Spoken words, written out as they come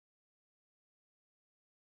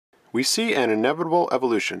We see an inevitable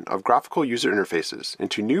evolution of graphical user interfaces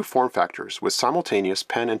into new form factors with simultaneous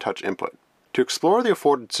pen and touch input. To explore the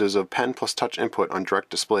affordances of pen plus touch input on direct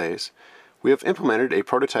displays, we have implemented a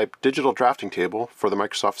prototype digital drafting table for the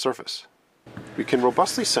Microsoft Surface. We can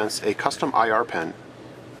robustly sense a custom IR pen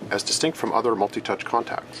as distinct from other multi-touch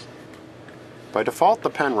contacts. By default, the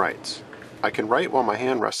pen writes. I can write while my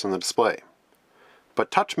hand rests on the display. But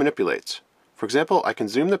touch manipulates. For example, I can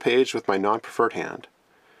zoom the page with my non-preferred hand.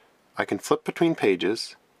 I can flip between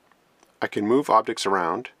pages. I can move objects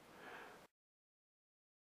around.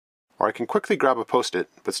 Or I can quickly grab a post-it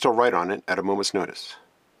but still write on it at a moment's notice.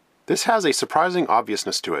 This has a surprising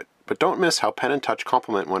obviousness to it, but don't miss how pen and touch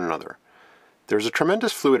complement one another. There's a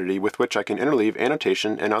tremendous fluidity with which I can interleave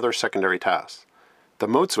annotation and other secondary tasks. The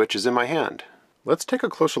mode switch is in my hand. Let's take a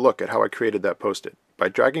closer look at how I created that post-it by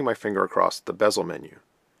dragging my finger across the bezel menu.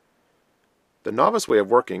 The novice way of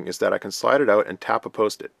working is that I can slide it out and tap a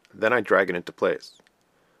post-it, then I drag it into place.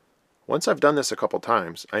 Once I've done this a couple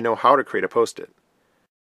times, I know how to create a post-it.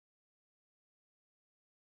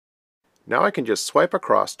 Now I can just swipe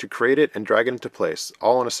across to create it and drag it into place,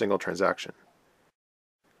 all in a single transaction.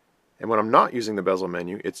 And when I'm not using the bezel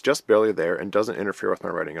menu, it's just barely there and doesn't interfere with my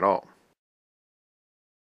writing at all.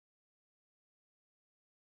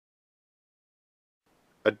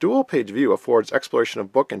 A dual-page view affords exploration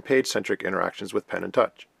of book and page-centric interactions with pen and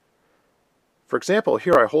touch. For example,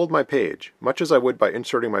 here I hold my page, much as I would by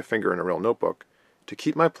inserting my finger in a real notebook, to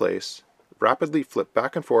keep my place, rapidly flip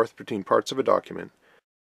back and forth between parts of a document,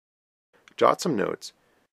 jot some notes,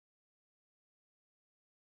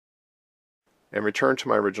 and return to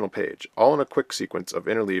my original page, all in a quick sequence of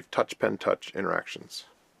interleaved touch-pen-touch interactions.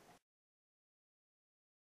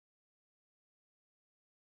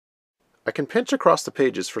 I can pinch across the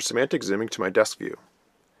pages for semantic zooming to my desk view.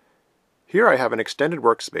 Here I have an extended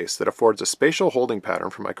workspace that affords a spatial holding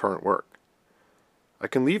pattern for my current work. I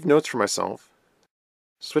can leave notes for myself,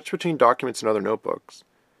 switch between documents and other notebooks,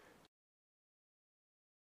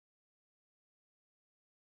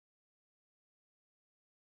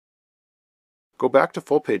 go back to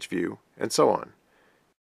full page view, and so on.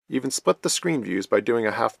 Even split the screen views by doing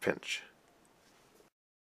a half pinch.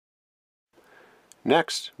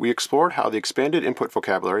 Next, we explored how the expanded input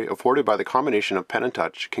vocabulary afforded by the combination of pen and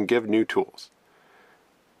touch can give new tools.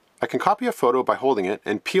 I can copy a photo by holding it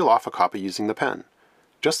and peel off a copy using the pen,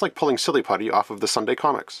 just like pulling Silly Putty off of the Sunday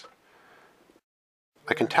comics.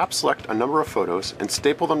 I can tap select a number of photos and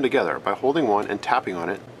staple them together by holding one and tapping on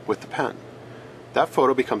it with the pen. That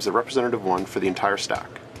photo becomes the representative one for the entire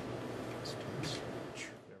stack.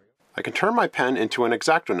 I can turn my pen into an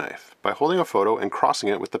X-Acto knife by holding a photo and crossing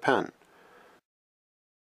it with the pen.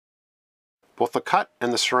 Both the cut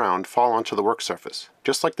and the surround fall onto the work surface,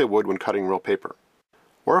 just like they would when cutting real paper.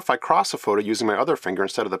 Or if I cross a photo using my other finger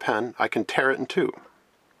instead of the pen, I can tear it in two.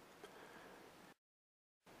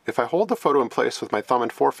 If I hold the photo in place with my thumb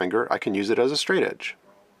and forefinger, I can use it as a straight edge.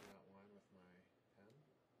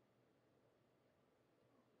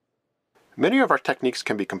 Many of our techniques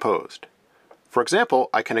can be composed. For example,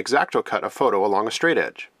 I can X-Acto cut a photo along a straight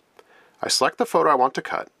edge. I select the photo I want to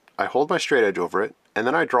cut, I hold my straight edge over it, and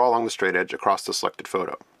then I draw along the straight edge across the selected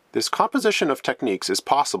photo. This composition of techniques is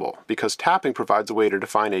possible because tapping provides a way to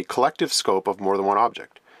define a collective scope of more than one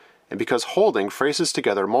object, and because holding phrases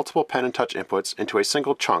together multiple pen and touch inputs into a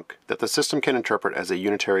single chunk that the system can interpret as a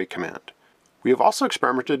unitary command. We have also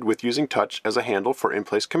experimented with using touch as a handle for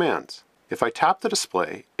in-place commands. If I tap the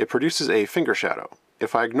display, it produces a finger shadow.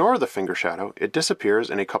 If I ignore the finger shadow, it disappears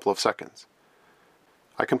in a couple of seconds.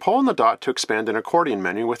 I can pull on the dot to expand an accordion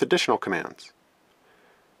menu with additional commands.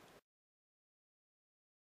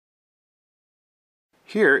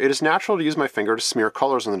 Here, it is natural to use my finger to smear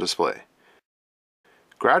colors on the display.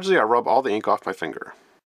 Gradually, I rub all the ink off my finger.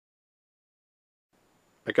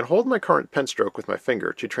 I can hold my current pen stroke with my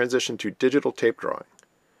finger to transition to digital tape drawing.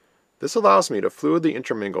 This allows me to fluidly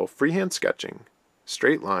intermingle freehand sketching,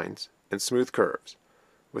 straight lines, and smooth curves,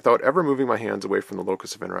 without ever moving my hands away from the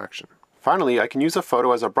locus of interaction. Finally, I can use a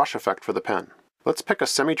photo as a brush effect for the pen. Let's pick a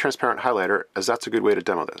semi-transparent highlighter, as that's a good way to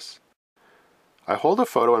demo this. I hold a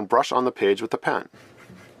photo and brush on the page with the pen.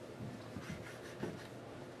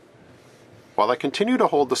 While I continue to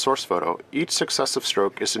hold the source photo, each successive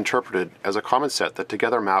stroke is interpreted as a common set that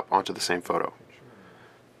together map onto the same photo.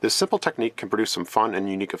 This simple technique can produce some fun and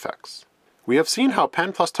unique effects. We have seen how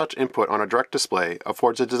pen plus touch input on a direct display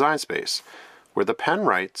affords a design space where the pen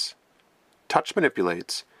writes, touch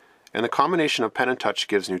manipulates, and the combination of pen and touch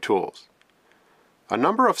gives new tools. A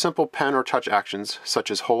number of simple pen or touch actions such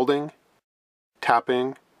as holding,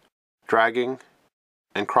 tapping, dragging,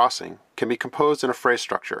 and crossing can be composed in a phrase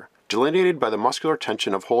structure delineated by the muscular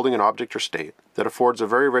tension of holding an object or state that affords a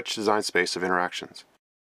very rich design space of interactions.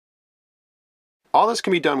 All this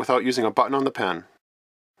can be done without using a button on the pen,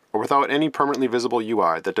 or without any permanently visible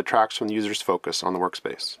UI that detracts from the user's focus on the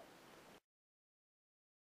workspace.